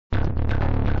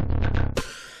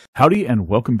Howdy and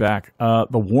welcome back. The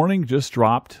Warning just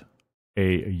dropped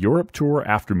a Europe tour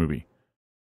after movie.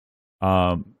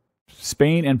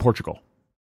 Spain and Portugal,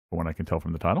 from what I can tell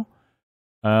from the title.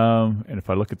 And if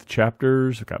I look at the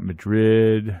chapters, I've got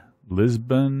Madrid,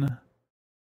 Lisbon,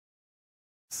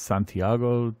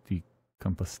 Santiago de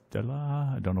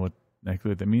Compostela. I don't know what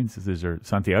exactly that means. Is there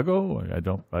Santiago? I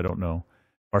don't know.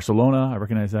 Barcelona, I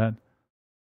recognize that.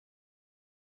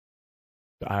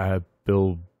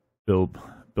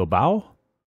 Bilbao?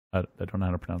 I don't know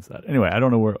how to pronounce that. Anyway, I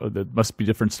don't know where. There must be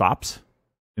different stops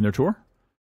in their tour.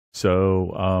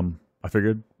 So I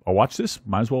figured I'll watch this.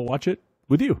 Might as well watch it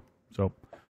with you. So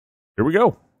here we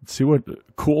go. Let's see what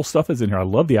cool stuff is in here. I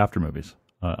love the after movies.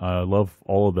 I love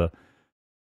all of the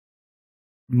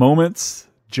moments,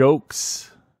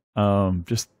 jokes,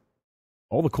 just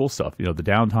all the cool stuff. You know, the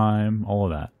downtime, all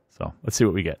of that. So let's see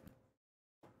what we get.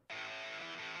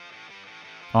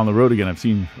 On the road again. I've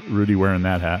seen Rudy wearing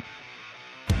that hat.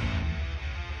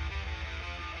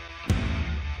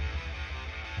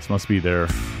 This must be their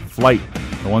flight.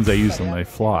 The ones they use when they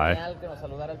fly.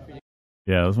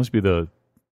 Yeah, this must be the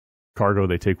cargo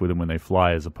they take with them when they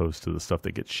fly as opposed to the stuff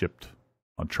that gets shipped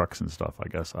on trucks and stuff, I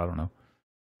guess. I don't know.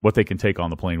 What they can take on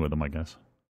the plane with them, I guess.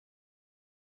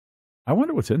 I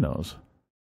wonder what's in those.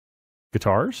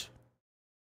 Guitars?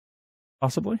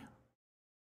 Possibly?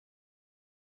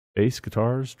 Bass,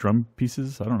 guitars, drum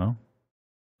pieces, I don't know.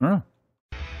 They're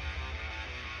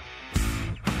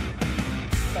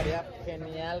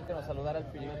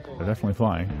definitely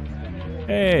flying.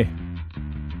 Hey!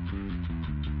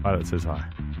 Pilot says hi.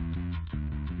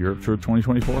 Europe Tour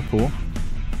 2024, cool.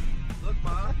 Look,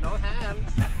 Ma, no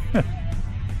hands.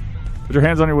 Put your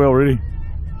hands on your wheel, Rudy.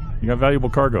 You got valuable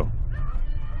cargo,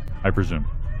 I presume.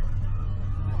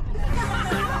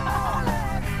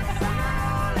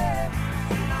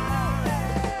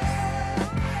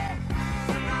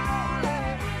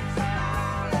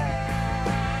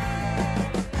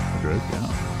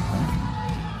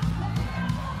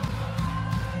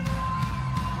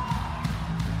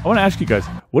 I want to ask you guys,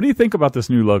 what do you think about this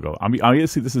new logo? I mean,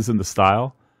 obviously this is in the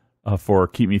style for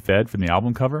 "Keep Me Fed" from the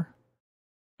album cover.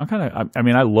 I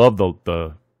mean, I love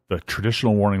the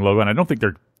traditional Warning logo, and I don't think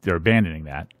they're abandoning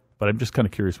that. But I'm just kind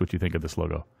of curious what you think of this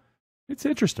logo. It's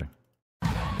interesting.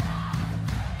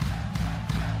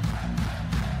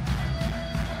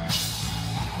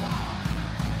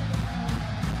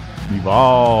 We've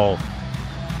all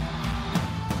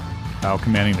out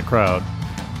commanding the crowd.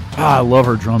 I love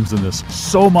her drums in this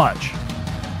so much.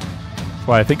 That's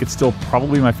why I think it's still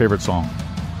probably my favorite song.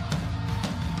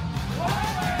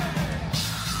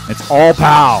 It's all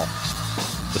pow.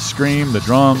 The scream, the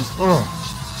drums. Ugh.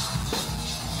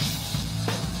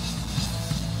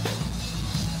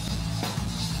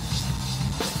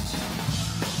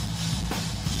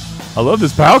 I love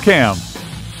this pow cam.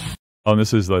 Oh, and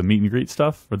this is the meet and greet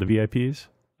stuff for the VIPs,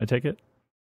 I take it?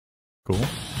 Cool.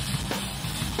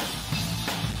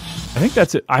 I think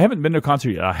that's it. I haven't been to a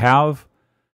concert yet. I have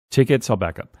tickets. I'll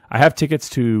back up. I have tickets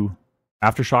to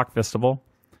Aftershock Festival.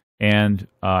 And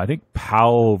I think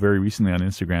Powell very recently on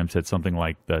Instagram said something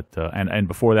like that. And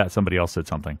before that, somebody else said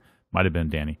something. Might have been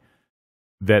Danny.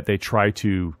 That they try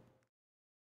to,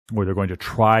 or they're going to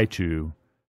try to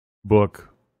book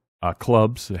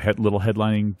clubs, little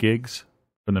headlining gigs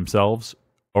for themselves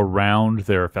around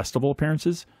their festival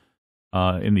appearances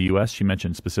in the U.S. She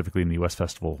mentioned specifically in the U.S.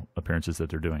 festival appearances that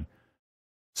they're doing.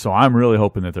 So I'm really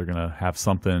hoping that they're going to have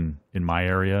something in my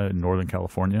area in Northern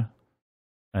California,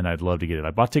 and I'd love to get it.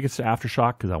 I bought tickets to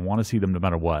Aftershock because I want to see them no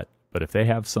matter what. But if they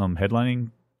have some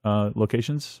headlining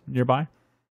locations nearby,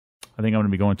 I think I'm going to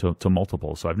be going to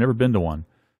multiple. So I've never been to one.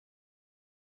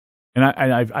 And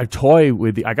I toy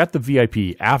with I got the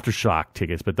VIP Aftershock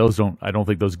tickets, but those don't. I don't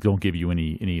think those don't give you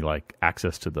any like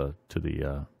access to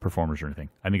the performers or anything.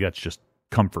 I think that's just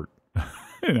comfort.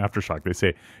 In Aftershock, they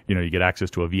say you get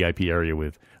access to a VIP area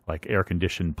with like air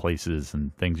conditioned places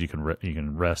and things you can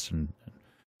rest and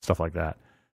stuff like that.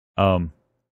 I'm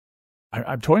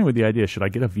toying with the idea: should I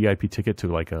get a VIP ticket to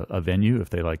like a venue if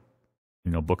they like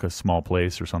book a small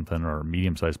place or something or a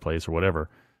medium sized place or whatever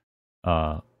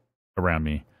around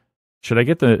me? Should I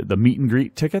get the meet and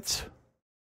greet tickets?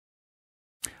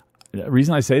 The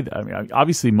reason I say that, I mean,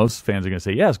 obviously most fans are going to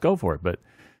say, yes, go for it. But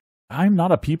I'm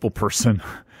not a people person,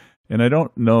 and I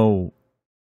don't know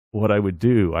what I would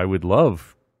do. I would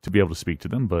love to be able to speak to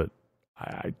them, but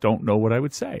I don't know what I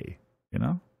would say. I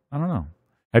don't know.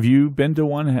 Have you been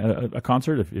to a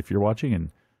concert, if you're watching, and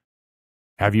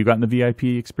have you gotten the VIP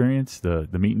experience, the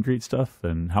meet and greet stuff,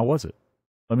 and how was it?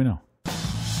 Let me know.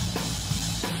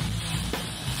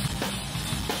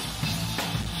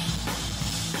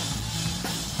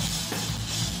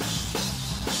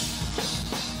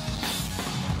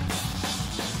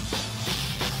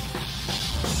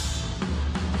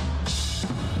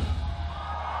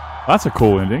 That's a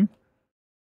cool ending.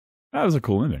 That was a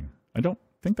cool ending. I don't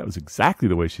think that was exactly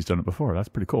the way she's done it before. That's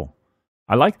pretty cool.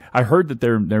 I heard that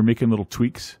they're making little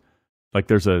tweaks. Like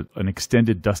there's an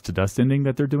extended Dust to Dust ending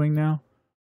that they're doing now.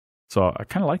 So I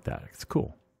kind of like that. It's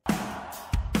cool.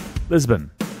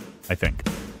 Lisbon, I think.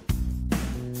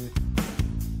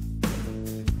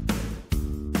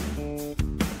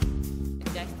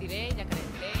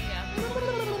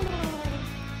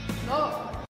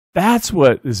 That's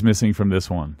what is missing from this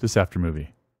one, this Aftermovie.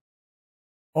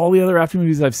 All the other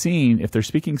Aftermovies I've seen, if they're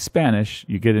speaking Spanish,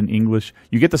 you get in English.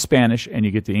 You get the Spanish and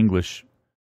you get the English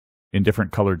in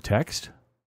different colored text.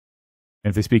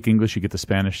 And if they speak English, you get the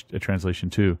Spanish translation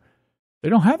too. They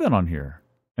don't have that on here.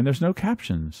 And there's no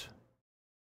captions.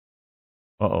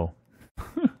 Uh-oh.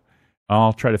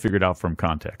 I'll try to figure it out from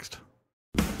context.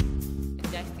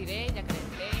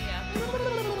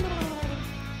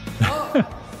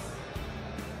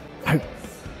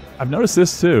 I've noticed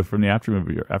this too from the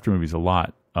aftermovies a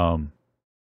lot.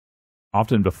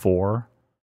 Often before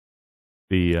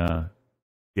the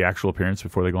actual appearance,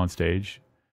 before they go on stage,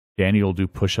 Danny will do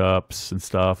push-ups and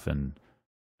stuff, and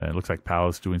it looks like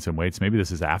Pow's doing some weights. Maybe this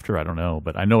is after, I don't know.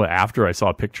 But I know after I saw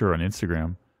a picture on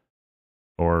Instagram,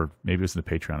 or maybe it was in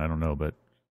the Patreon, I don't know. But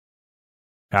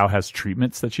Pow has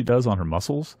treatments that she does on her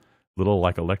muscles, little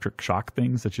like electric shock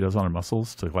things that she does on her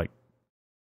muscles to like,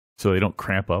 so they don't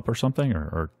cramp up or something,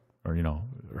 or you know,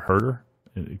 hurt her,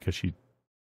 because she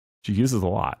uses a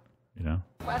lot, you know.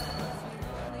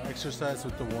 Exercise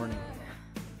with the warning.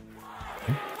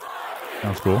 Okay.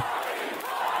 Sounds cool.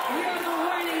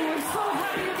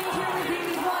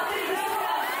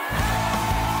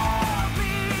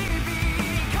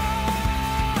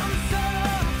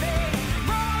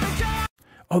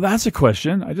 Oh, that's a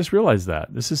question. I just realized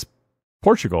that. This is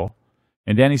Portugal,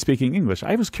 and Danny's speaking English.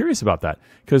 I was curious about that,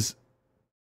 because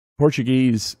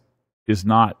Portuguese is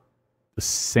not the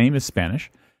same as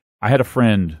Spanish. I had a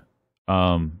friend,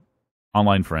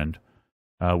 online friend.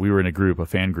 We were in a group, a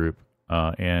fan group,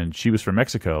 and she was from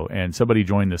Mexico, and somebody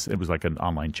joined this. It was like an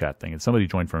online chat thing, and somebody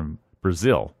joined from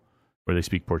Brazil, where they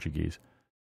speak Portuguese.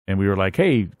 And we were like,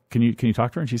 "Hey, can you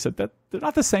talk to her?" And she said that they're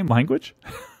not the same language.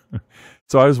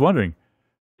 So I was wondering,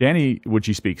 Danny, would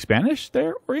she speak Spanish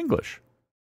there or English?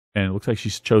 And it looks like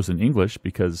she's chosen English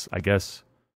because I guess,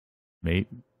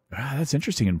 that's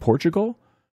interesting. In Portugal,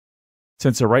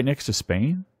 since they're right next to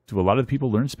Spain, do a lot of the people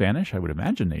learn Spanish? I would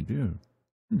imagine they do.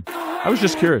 I was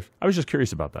just curious.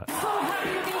 About that.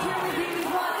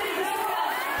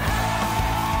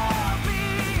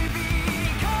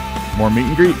 More meet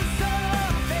and greet.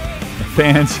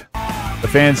 The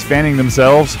fans fanning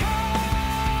themselves.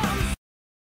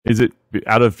 Is it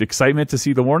out of excitement to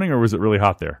see the warning, or was it really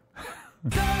hot there?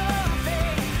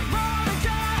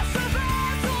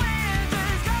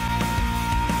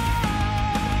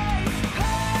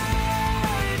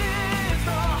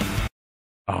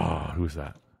 Oh, who's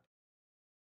that?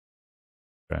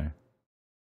 Okay.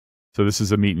 So this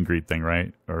is a meet and greet thing,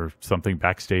 right? Or something,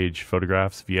 backstage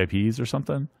photographs, VIPs or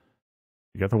something?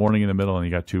 You got the warning in the middle, and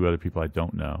you got two other people I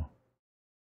don't know.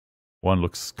 One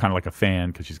looks kind of like a fan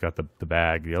because she's got the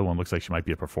bag. The other one looks like she might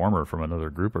be a performer from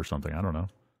another group or something. I don't know.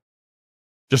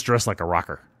 Just dressed like a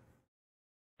rocker.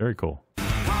 Very cool.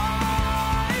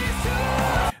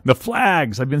 The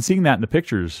flags. I've been seeing that in the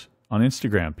pictures on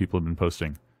Instagram. People have been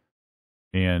posting.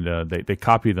 And they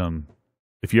copy them.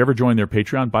 If you ever join their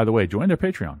Patreon, by the way, join their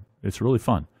Patreon. It's really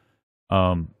fun.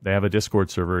 They have a Discord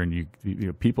server, and you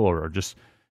know, people are just...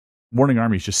 Warning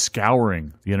Army is just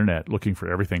scouring the internet looking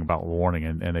for everything about warning,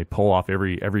 and they pull off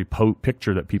every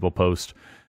picture that people post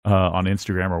on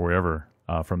Instagram or wherever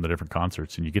from the different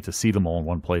concerts, and you get to see them all in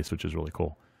one place, which is really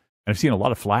cool. And I've seen a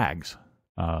lot of flags,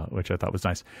 which I thought was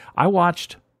nice. I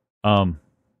watched,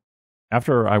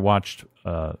 after I watched,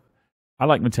 I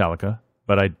like Metallica,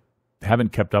 but I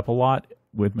haven't kept up a lot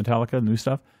with Metallica, new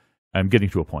stuff. I'm getting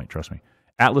to a point, trust me.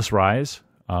 Atlas Rise.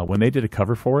 When they did a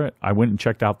cover for it, I went and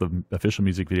checked out the official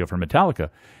music video for Metallica.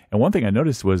 And one thing I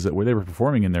noticed was that where they were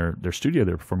performing in their studio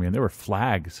they were performing in, there were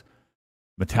flags,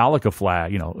 Metallica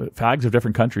flag, you know, flags of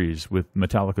different countries with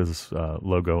Metallica's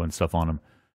logo and stuff on them.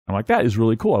 I'm like, that is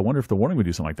really cool. I wonder if the Warning would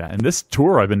do something like that. And this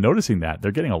tour, I've been noticing that.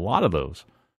 They're getting a lot of those.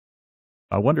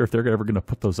 I wonder if they're ever going to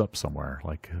put those up somewhere,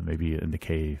 like maybe in the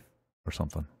cave or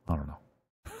something. I don't know.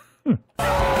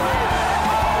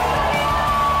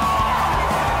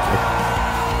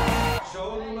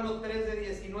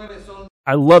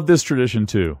 I love this tradition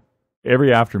too. Every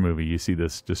Aftermovie, you see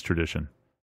this tradition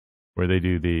where they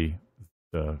do the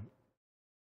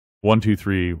 1, 2,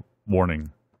 3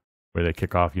 warning, where they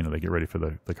kick off. You know, they get ready for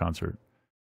the concert.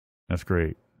 That's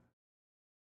great.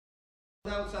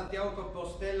 Santiago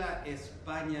Compostela,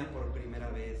 España. España por primera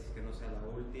vez, que no sea la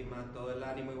última, todo el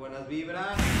ánimo y buenas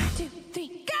vibras. 2, 3,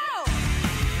 go!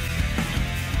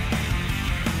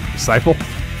 Disciple.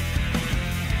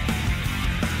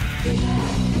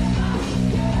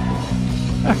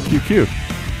 Ah, QQ.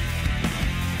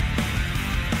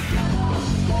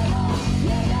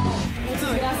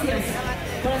 Muchas gracias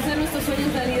por hacer nuestros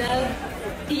sueños realidad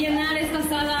y llenar esta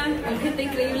sala con gente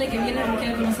increíble que viene a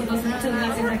rockear con nosotros. Muchas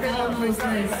gracias a cada uno de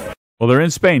ustedes. Well, they're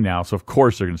in Spain now, so of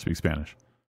course they're going to speak Spanish.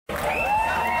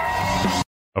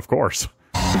 Of course.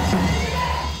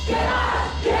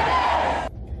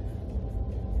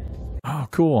 Oh,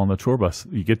 cool! On the tour bus,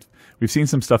 we've seen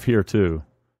some stuff here too,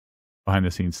 behind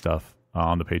the scenes stuff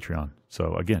on the Patreon.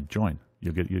 So again, join.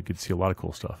 You get to see a lot of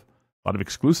cool stuff, a lot of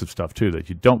exclusive stuff too that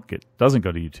you doesn't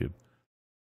go to YouTube.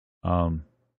 Some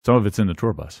of it's in the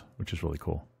tour bus, which is really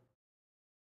cool.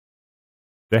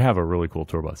 They have a really cool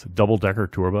tour bus, a double-decker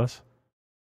tour bus.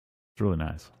 It's really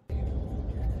nice.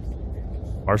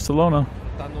 Barcelona.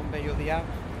 Dando un bello día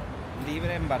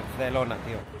libre en Barcelona,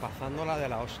 tío. Pasándola de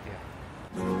la hostia.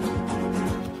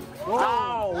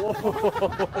 Wow!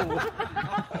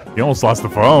 You almost lost the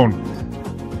phone.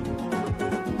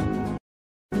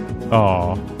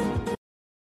 Oh.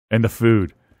 And the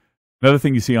food. Another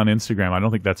thing you see on Instagram, I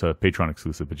don't think that's a Patreon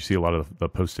exclusive, but you see a lot of the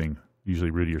posting. Usually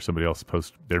Rudy or somebody else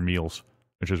post their meals,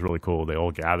 which is really cool. They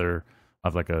all gather,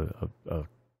 have like a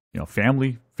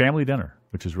family dinner,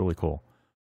 which is really cool.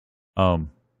 What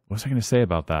was I going to say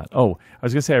about that? Oh, I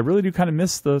was going to say I really do kind of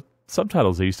miss the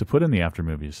subtitles they used to put in the after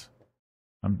movies.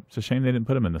 It's a shame they didn't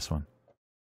put them in this one.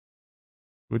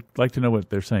 Would like to know what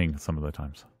they're saying some of the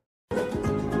times.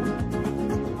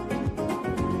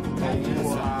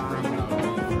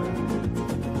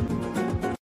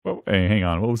 Well, hey, hang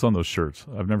on. What was on those shirts?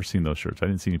 I've never seen those shirts. I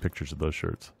didn't see any pictures of those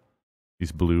shirts.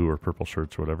 These blue or purple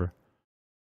shirts or whatever.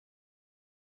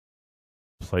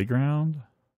 Playground?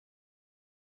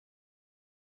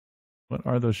 What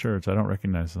are those shirts? I don't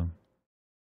recognize them.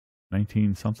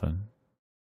 19 something.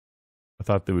 I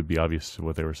thought they would be obvious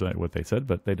what they were saying, what they said,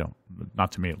 but they don't.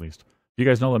 Not to me, at least. If you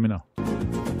guys know, let me know.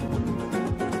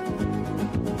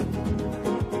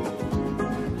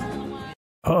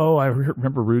 Oh, I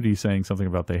remember Rudy saying something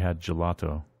about they had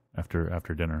gelato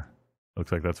after dinner.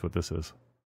 Looks like that's what this is.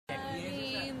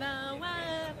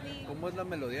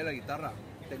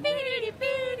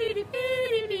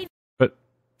 But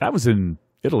that was in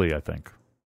Italy, I think.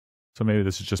 So maybe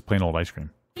this is just plain old ice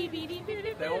cream.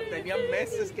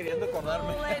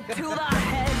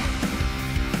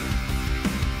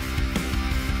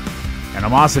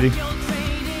 Animosity.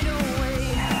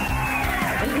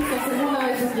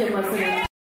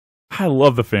 I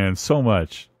love the fans so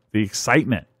much. The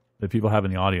excitement that people have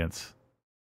in the audience.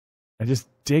 I just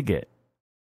dig it.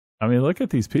 I mean, look at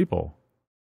these people.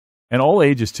 And all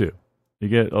ages, too. You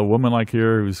get a woman like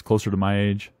here who's closer to my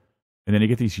age. And then you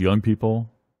get these young people.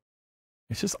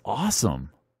 It's just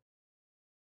awesome.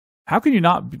 How can you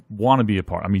not want to be a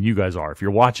part? I mean, you guys are. If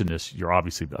you're watching this, you're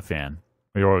obviously a fan.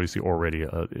 You're obviously already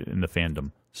in the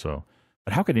fandom. So,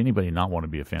 but how could anybody not want to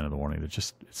be a fan of The Warning?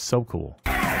 It's so cool.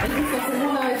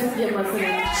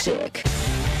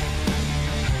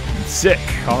 Sick.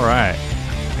 All right.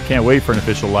 I can't wait for an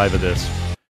official live of this.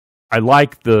 I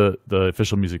like the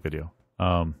official music video.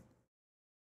 Some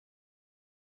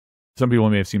people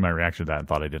may have seen my reaction to that and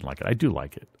thought I didn't like it. I do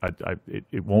like it.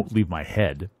 It won't leave my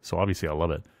head, so obviously I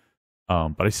love it.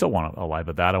 But I still want a live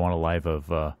of that. I want a live of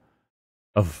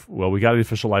we got the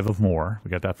official live of More.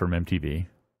 We got that from MTV.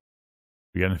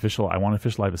 We got I want an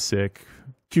official live of Sick,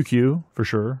 QQ for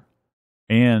sure,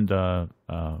 and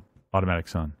Automatic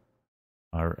Sun.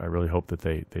 I really hope that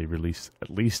they release at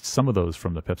least some of those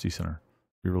from the Pepsi Center.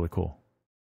 It'd be really cool.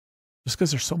 Just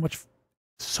because there's so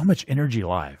much energy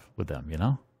live with them, you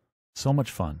know? So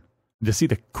much fun. To see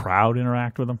the crowd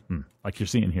interact with them, like you're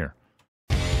seeing here.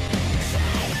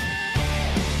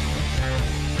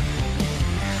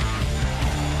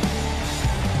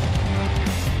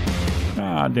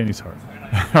 Ah, Danny's heart.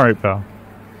 All right, pal.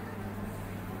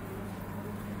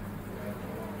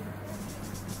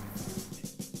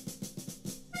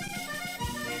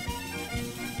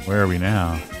 Where are we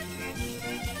now?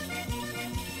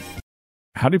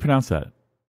 How do you pronounce that?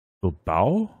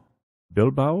 Bilbao?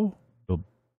 Bilbao?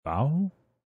 Bilbao?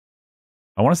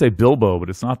 I want to say Bilbo, but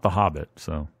it's not The Hobbit,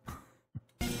 so.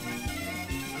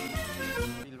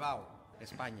 Bilbao,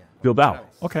 España. Bilbao.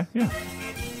 Okay, yeah.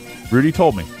 Rudy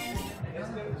told me.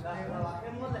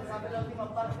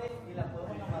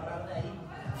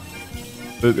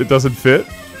 It doesn't fit?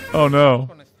 Oh no.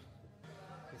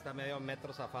 Está medio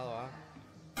metro zafado, ¿ah?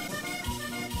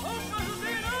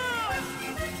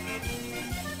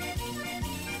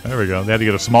 There we go. They had to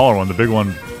get a smaller one. The big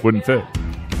one wouldn't fit.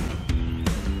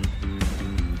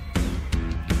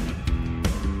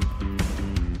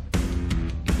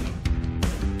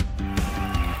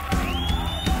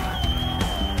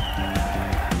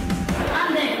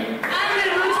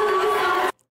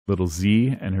 Little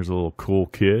Z, and here's a little cool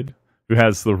kid who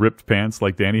has the ripped pants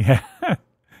like Danny had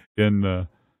in the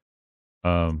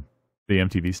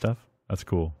MTV stuff. That's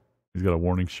cool. He's got a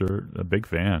warning shirt. A big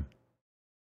fan.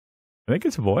 I think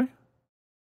it's a boy.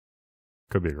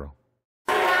 Could be a girl.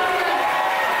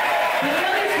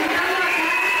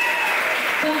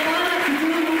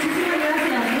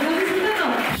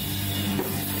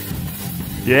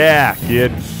 Yeah,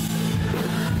 kid.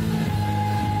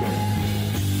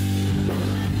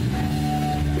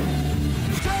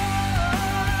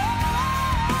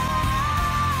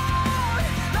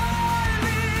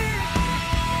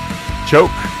 Choke.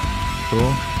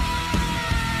 Cool.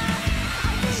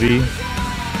 Z.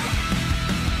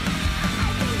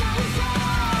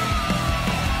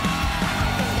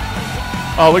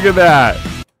 Oh, look at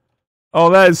that. Oh,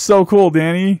 that is so cool,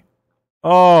 Danny.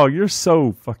 Oh, you're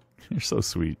so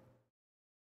sweet.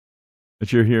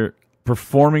 That you're here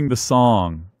performing the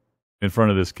song in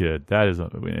front of this kid. That is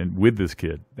and with this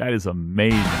kid. That is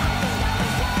amazing.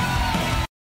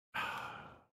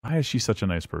 Why is she such a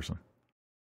nice person?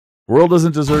 World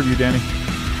doesn't deserve you, Danny.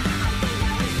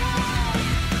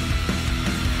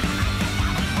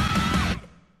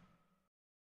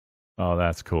 Oh,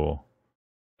 that's cool.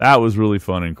 That was really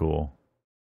fun and cool.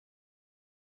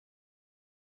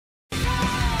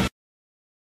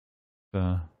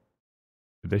 Did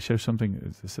they show something?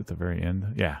 Is this at the very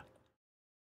end? Yeah.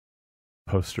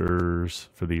 Posters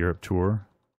for the Europe tour.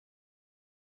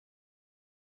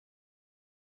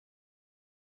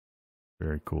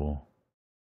 Very cool.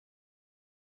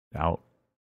 Out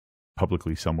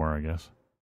publicly somewhere, I guess.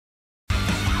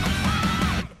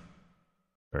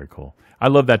 Very cool. I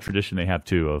love that tradition they have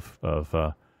too of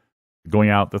going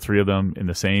out, the three of them in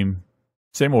the same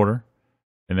order,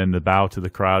 and then the bow to the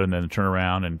crowd, and then turn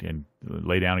around and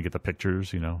lay down and get the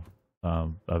pictures, you know,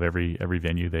 of every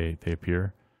venue they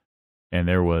appear. And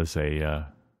there was in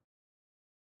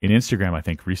Instagram, I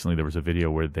think recently there was a video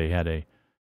where they had a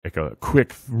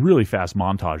quick, really fast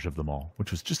montage of them all,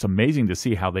 which was just amazing to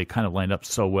see how they kind of lined up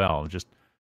so well. Just,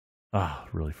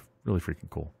 really, really freaking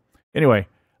cool. Anyway,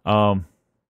 love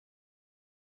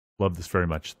this very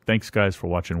much. Thanks, guys, for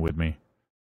watching with me,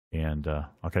 and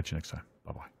I'll catch you next time.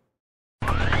 Bye-bye.